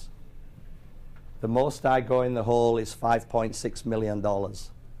business, the most I go in the hole is $5.6 million.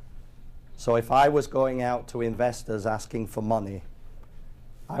 So if I was going out to investors asking for money,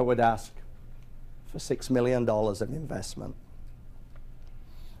 I would ask for $6 million of investment.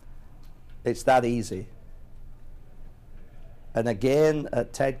 It's that easy. And again,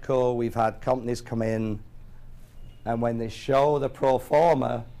 at TEDCO, we've had companies come in, and when they show the pro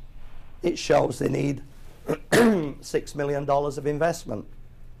forma, it shows they need $6 million of investment.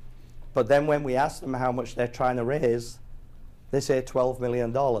 But then when we ask them how much they're trying to raise, they say $12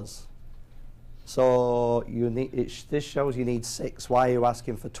 million. So this shows you need 6. Why are you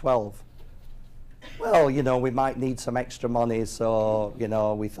asking for 12? Well, you know, we might need some extra money, so, you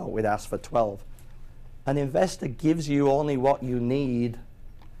know, we thought we'd ask for 12. An investor gives you only what you need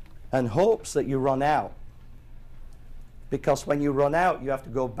and hopes that you run out. Because when you run out, you have to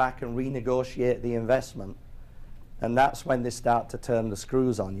go back and renegotiate the investment. And that's when they start to turn the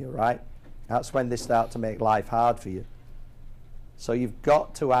screws on you, right? That's when they start to make life hard for you. So you've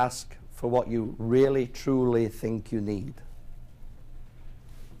got to ask for what you really, truly think you need.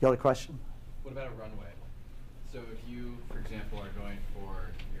 You got a question? What about a runway? So if you, for example, are going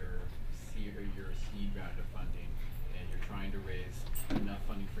for your seed round of funding and you're trying to raise enough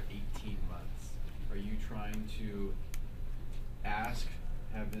funding for 18 months, are you trying to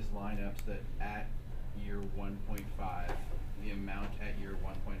have this line up so that at year 1.5, the amount at year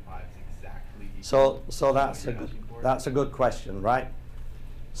 1.5 is exactly equal So that's a good question, right?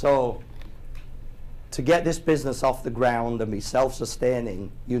 So to get this business off the ground and be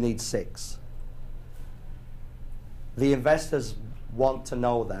self-sustaining, you need 6. The investors want to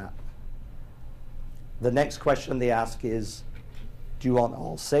know that. The next question they ask is, do you want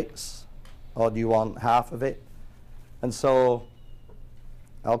all 6 or do you want half of it? And so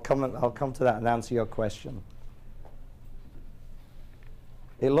I'll come to that and answer your question.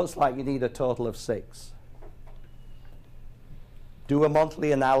 It looks like you need a total of 6. Do a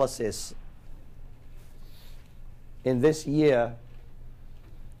monthly analysis. In this year,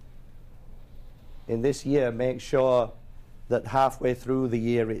 make sure that halfway through the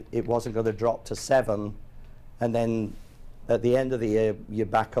year it wasn't going to drop to 7, and then at the end of the year you're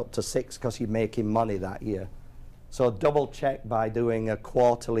back up to 6 because you're making money that year. So double check by doing a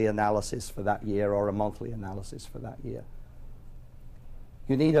quarterly analysis for that year or a monthly analysis for that year.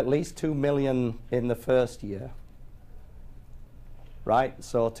 You need at least 2 million in the first year, right?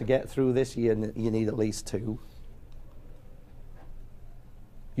 So to get through this year you need at least 2.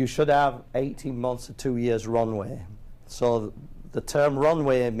 You should have 18 months to 2 years runway. So the term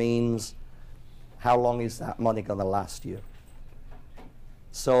runway means how long is that money going to last you?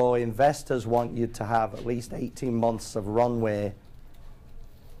 So investors want you to have at least 18 months of runway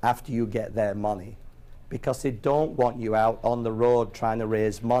after you get their money, because they don't want you out on the road trying to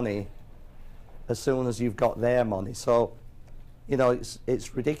raise money as soon as you've got their money. So, you know,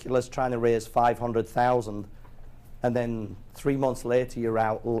 it's ridiculous trying to raise 500,000 and then 3 months later you're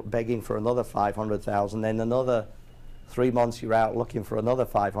out begging for another 500,000, then another 3 months you're out looking for another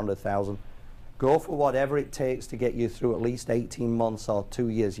 500,000. Go for whatever it takes to get you through at least 18 months or 2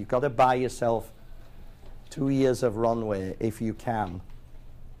 years. You've got to buy yourself 2 years of runway if you can.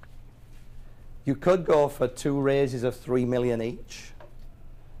 You could go for 2 raises of 3 million each.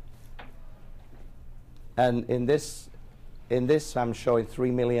 And in this I'm showing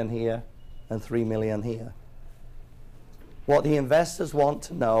 3 million here and 3 million here. What the investors want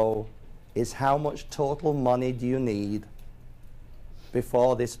to know is how much total money do you need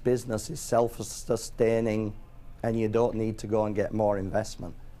before this business is self-sustaining and you don't need to go and get more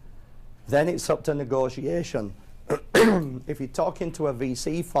investment. Then it's up to negotiation. If you're talking to a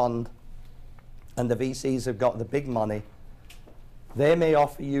VC fund and the VCs have got the big money, they may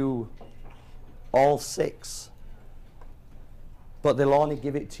offer you all 6, but they'll only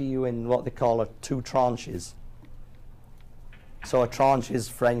give it to you in what they call 2 tranches. So a tranche is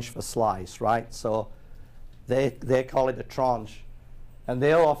French for slice, right? So they call it a tranche. And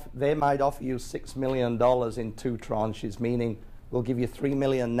they might offer you $6 million in 2 tranches, meaning we'll give you 3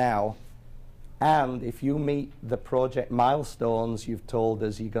 million now, and if you meet the project milestones you've told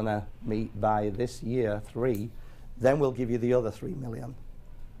us you're going to meet by this year, 3, then we'll give you the other 3 million.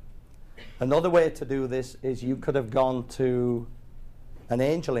 Another way to do this is you could have gone to an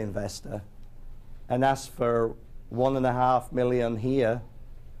angel investor and asked for 1.5 million here,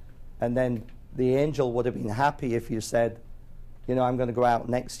 and then the angel would have been happy if you said, you know, I'm going to go out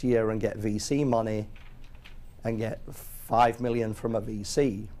next year and get VC money and get 5 million from a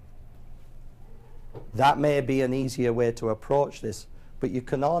VC. That may be an easier way to approach this, but you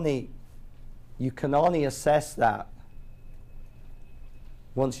can only assess that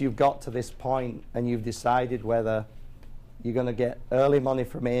once you've got to this point and you've decided whether you're going to get early money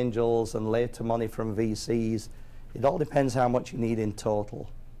from angels and later money from VCs. It all depends how much you need in total.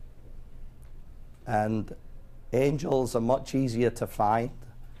 And angels are much easier to find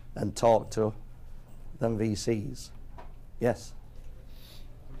and talk to than VCs. Yes?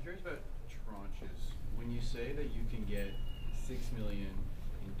 I'm curious about tranches. When you say that you can get 6 million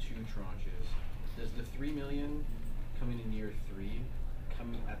in 2 tranches, does the 3 million coming in year 3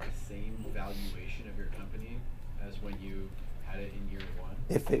 come at the same valuation of your company as when you had it in year 1?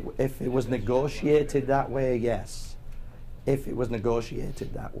 If it was negotiated that way, yes. If it was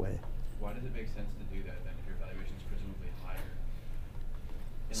negotiated that way. Why does it make sense to do that then if your valuation is presumably higher?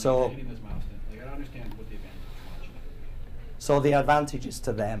 And So, hitting those milestones, like I don't understand what the advantage of tranching would be. so the advantage is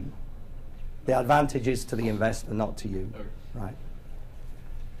to them. The advantage is to the investor, not to you. Okay. Right.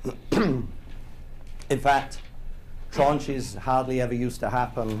 In fact, tranches hardly ever used to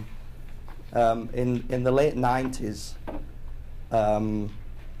happen. In the late 90s,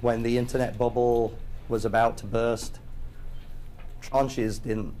 when the internet bubble was about to burst, tranches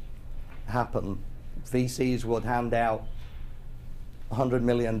didn't happen. VCs would hand out $100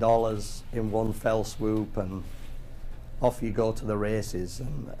 million in one fell swoop, and off you go to the races.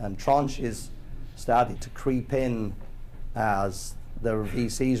 And tranches started to creep in as the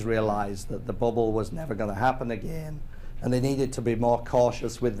VCs realized that the bubble was never going to happen again, and they needed to be more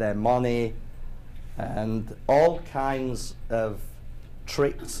cautious with their money, and all kinds of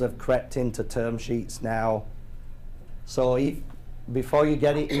tricks have crept into term sheets now. So before you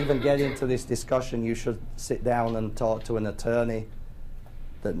even get into this discussion, you should sit down and talk to an attorney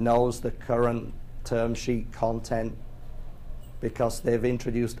that knows the current term sheet content, because they've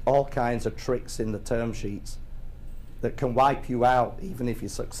introduced all kinds of tricks in the term sheets that can wipe you out even if you're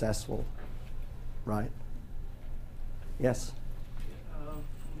successful, right? Yes?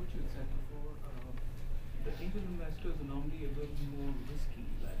 What you said before, the angel investors are normally a little more risky,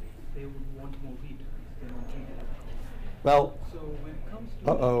 like they would want more returns, they want returns. Well, So when it comes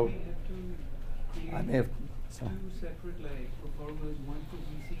to uh-oh. we have to create I may have, 2 separate like performers, one for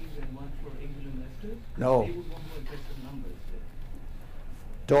VCs and one for angel investors. No. They would want more aggressive numbers there.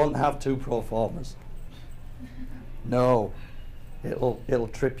 don't have 2 pro formas. No, it'll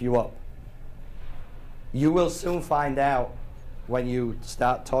trip you up. You will soon find out when you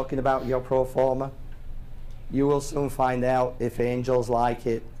start talking about your pro forma. You will soon find out if angels like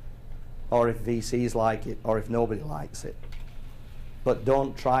it, or if VCs like it, or if nobody likes it. But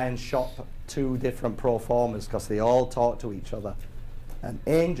don't try and shop 2 different pro formas, because they all talk to each other. And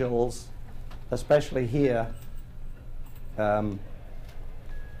angels, especially here,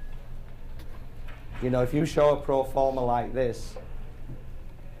 you know, if you show a pro forma like this,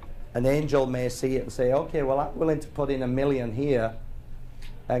 an angel may see it and say, okay, well, I'm willing to put in $1 million here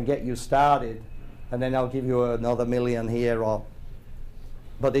and get you started, and then I'll give you another million here,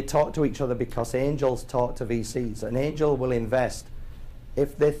 but they talk to each other because angels talk to VCs. An angel will invest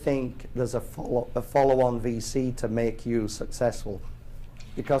if they think there's a follow-on VC to make you successful,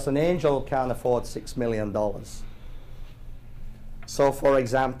 because an angel can't afford $6 million. So for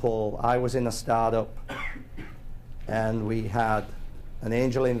example, I was in a startup and we had an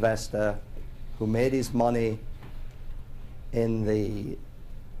angel investor who made his money in the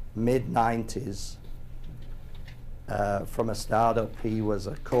mid-90s from a startup he was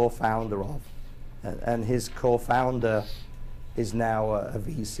a co-founder of. And his co-founder is now a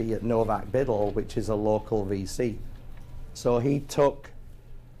VC at Novak Biddle, which is a local VC. So he took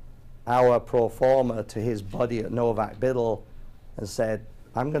our pro forma to his buddy at Novak Biddle and said,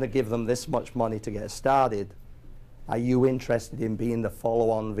 I'm going to give them this much money to get started. Are you interested in being the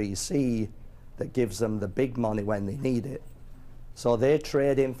follow-on VC that gives them the big money when they need it? So they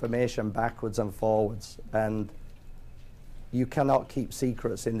trade information backwards and forwards, and you cannot keep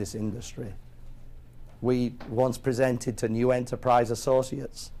secrets in this industry. We once presented to New Enterprise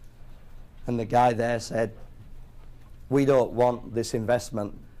Associates, and the guy there said, we don't want this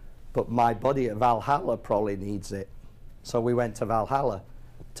investment, but my buddy at Valhalla probably needs it. So we went to Valhalla.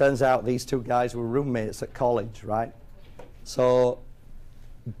 Turns out these two guys were roommates at college, right? So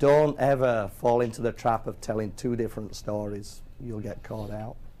don't ever fall into the trap of telling two different stories. You'll get caught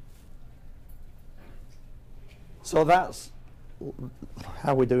out. So that's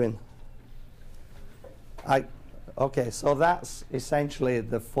how we're doing. Okay, so that's essentially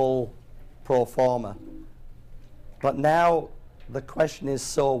the full pro forma. But now the question is,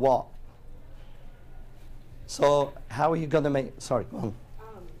 so what? So how are you going to make, sorry, go on.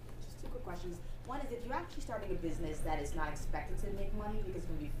 Just two quick questions. One is, if you're actually starting a business that is not expected to make money because it's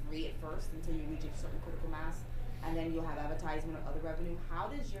going to be free at first until you reach a certain critical mass, and then you'll have advertisement or other revenue, how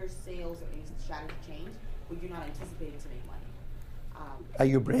does your sales or any strategy change when you're not anticipating to make money? Are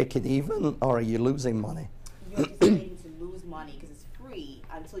you breaking even or are you losing money? You're anticipating to lose money because it's free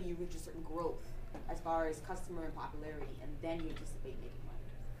until you reach a certain growth as far as customer and popularity, and then you anticipate making money.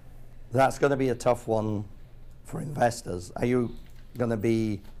 That's going to be a tough one for investors. Are you going to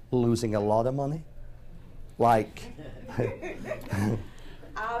be losing a lot of money? Like,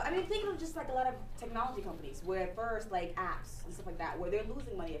 I mean, think of just like a lot of technology companies where at first, like apps and stuff like that, where they're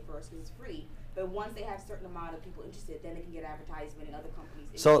losing money at first because it's free, but once they have a certain amount of people interested, then they can get advertisement and other companies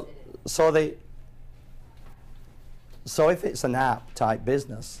interested in it. So if it's an app type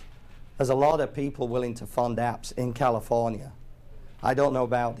business, there's a lot of people willing to fund apps in California. I don't know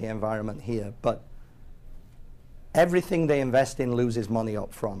about the environment here, but everything they invest in loses money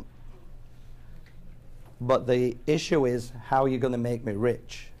up front. But the issue is, how are you going to make me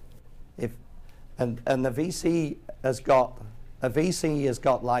rich? And the VC has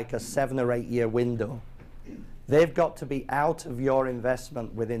got like a 7 or 8 year window. They've got to be out of your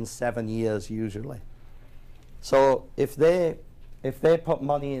investment within 7 years usually. So if they put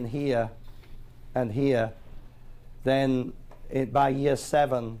money in here and here, then by year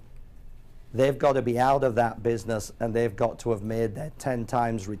 7, they've got to be out of that business and they've got to have made their 10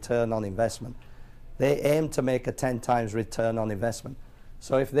 times return on investment. They aim to make a 10 times return on investment.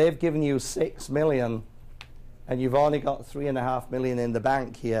 So if they've given you 6 million and you've only got 3.5 million in the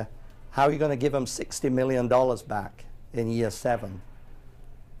bank here, how are you going to give them $60 million back in year 7?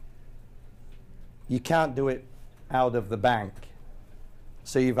 You can't do it out of the bank.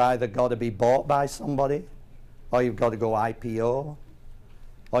 So you've either got to be bought by somebody, or you've got to go IPO,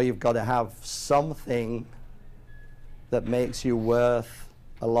 or you've got to have something that makes you worth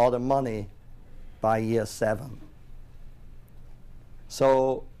a lot of money by year 7.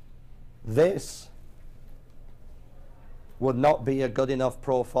 So this would not be a good enough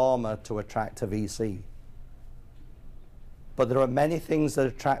pro forma to attract a VC. But there are many things that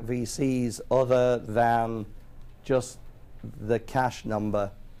attract VCs other than just the cash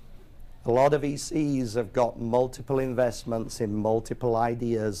number. A lot of VCs have got multiple investments in multiple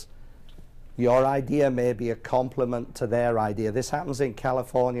ideas. Your idea may be a complement to their idea. This happens in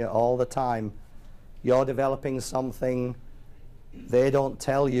California all the time. You're developing something, they don't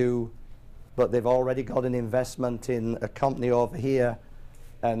tell you, but they've already got an investment in a company over here,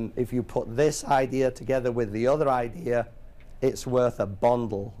 and if you put this idea together with the other idea, it's worth a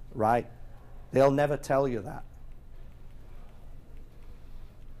bundle, right? They'll never tell you that.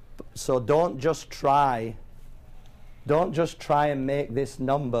 So don't just try and make this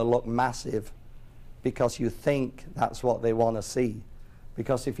number look massive because you think that's what they want to see.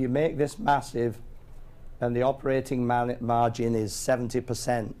 Because if you make this massive and the operating margin is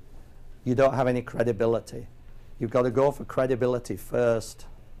 70%, you don't have any credibility. You've got to go for credibility first.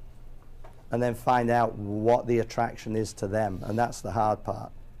 and then find out what the attraction is to them, and that's the hard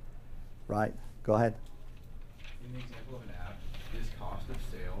part, right? Go ahead. In the example of an app, is cost of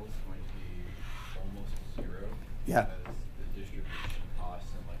sales going to be almost zero? Yeah. Because the distribution costs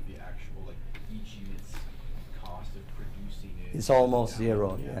and like the actual, like each unit's cost of producing it. It's almost down.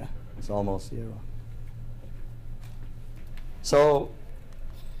 zero, yeah. It's almost zero. So,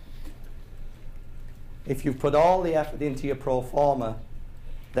 if you put all the effort into your pro forma,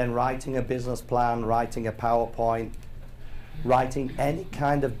 then writing a business plan, writing a PowerPoint, writing any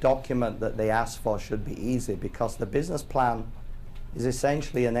kind of document that they ask for should be easy, because the business plan is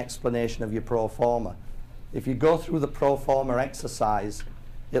essentially an explanation of your pro forma. If you go through the pro forma exercise,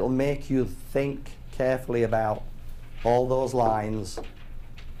 it'll make you think carefully about all those lines,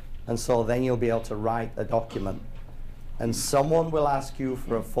 and so then you'll be able to write a document. And someone will ask you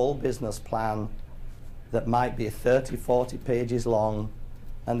for a full business plan that might be 30, 40 pages long,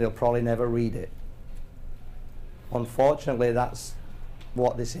 and they'll probably never read it. Unfortunately, that's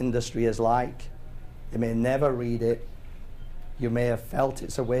what this industry is like. You may never read it. You may have felt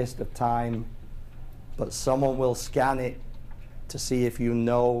it's a waste of time, but someone will scan it to see if you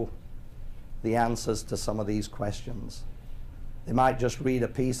know the answers to some of these questions. They might just read a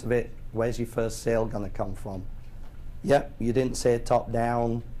piece of it. Where's your first sale going to come from? Yep, you didn't say top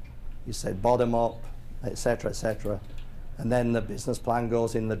down, you said bottom up, etc., etc. And then the business plan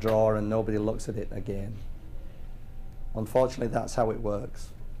goes in the drawer and nobody looks at it again. Unfortunately, that's how it works.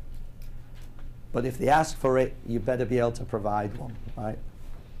 But if they ask for it, you better be able to provide one, right?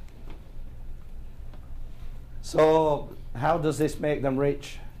 So how does this make them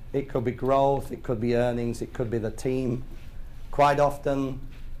rich? It could be growth, it could be earnings, it could be the team. Quite often,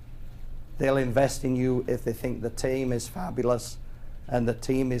 they'll invest in you if they think the team is fabulous and the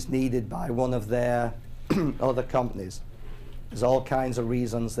team is needed by one of their other companies. There's all kinds of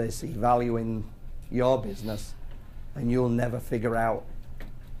reasons they see value in your business, and you'll never figure out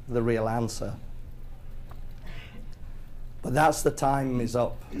the real answer. But that's the time is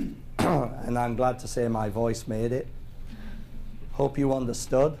up, and I'm glad to say my voice made it. Hope you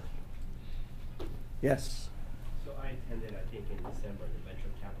understood. Yes? So I attended, I think in December, the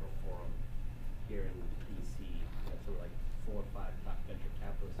Venture Capital Forum here in DC. That's sort of like 4 or 5 top venture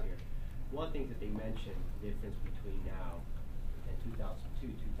capitalists here. One thing that they mentioned, the difference between now and 2002,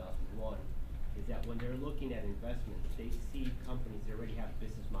 2001, is that when they're looking at investments, they see companies that already have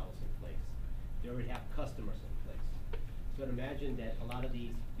business models in place. They already have customers in place. So I'd imagine that a lot of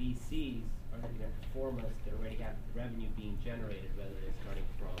these VCs are looking at performance that already have revenue being generated rather than starting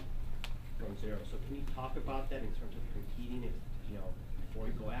from zero. So can you talk about that in terms of competing? If, you know, before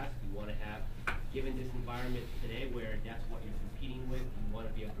you go ask, you want to have, given this environment today where that's what you're competing with, you want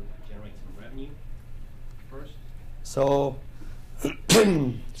to be able to generate some revenue first? So,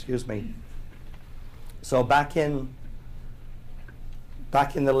 excuse me. So back in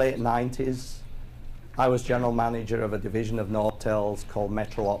the late 90s, I was general manager of a division of Nortels called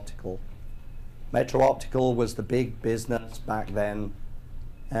Metro Optical. Metro Optical was the big business back then,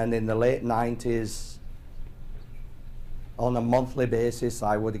 and in the late 90s, on a monthly basis,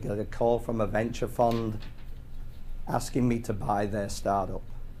 I would get a call from a venture fund asking me to buy their startup.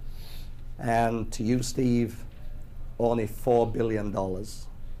 And to you, Steve, only $4 billion.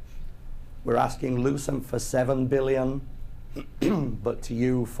 We're asking Lucent for $7 billion, but to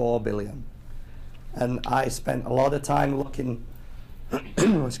you, $4 billion. And I spent a lot of time looking,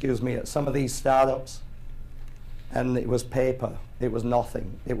 excuse me, at some of these startups, and it was paper. It was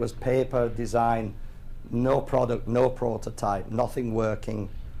nothing. It was paper, design, no product, no prototype, nothing working.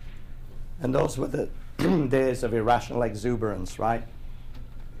 And those were the days of irrational exuberance, right?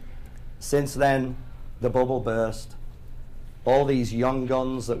 Since then, the bubble burst. All these young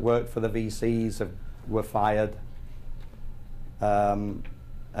guns that worked for the VCs were fired. And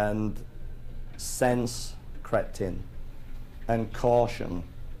sense crept in, and caution,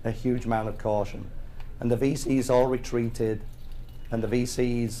 a huge amount of caution. And the VCs all retreated, and the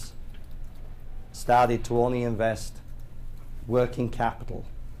VCs started to only invest working capital.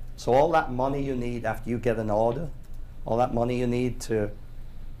 So all that money you need after you get an order, all that money you need to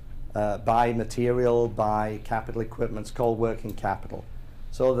buy material, buy capital equipment, it's called working capital.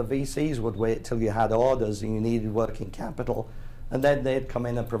 So the VCs would wait till you had orders and you needed working capital, and then they'd come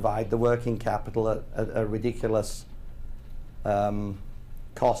in and provide the working capital at a ridiculous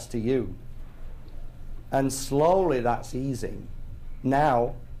cost to you. And slowly that's easing.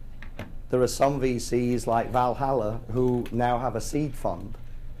 Now, there are some VCs like Valhalla who now have a seed fund.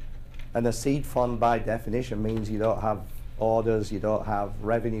 And a seed fund by definition means you don't have orders, you don't have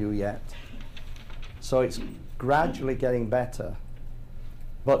revenue yet. So it's gradually getting better.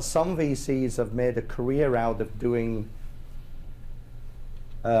 But some VCs have made a career out of doing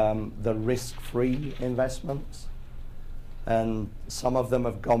the risk-free investments, and some of them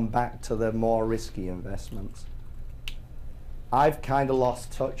have gone back to the more risky investments. I've kind of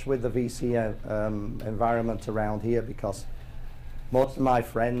lost touch with the VC environment around here because most of my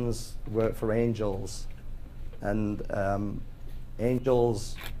friends work for angels, and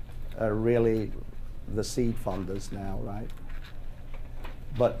angels are really the seed funders now, right?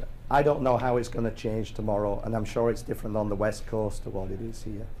 But I don't know how it's going to change tomorrow, and I'm sure it's different on the West Coast to what it is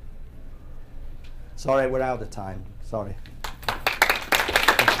here. Sorry, we're out of time. Sorry.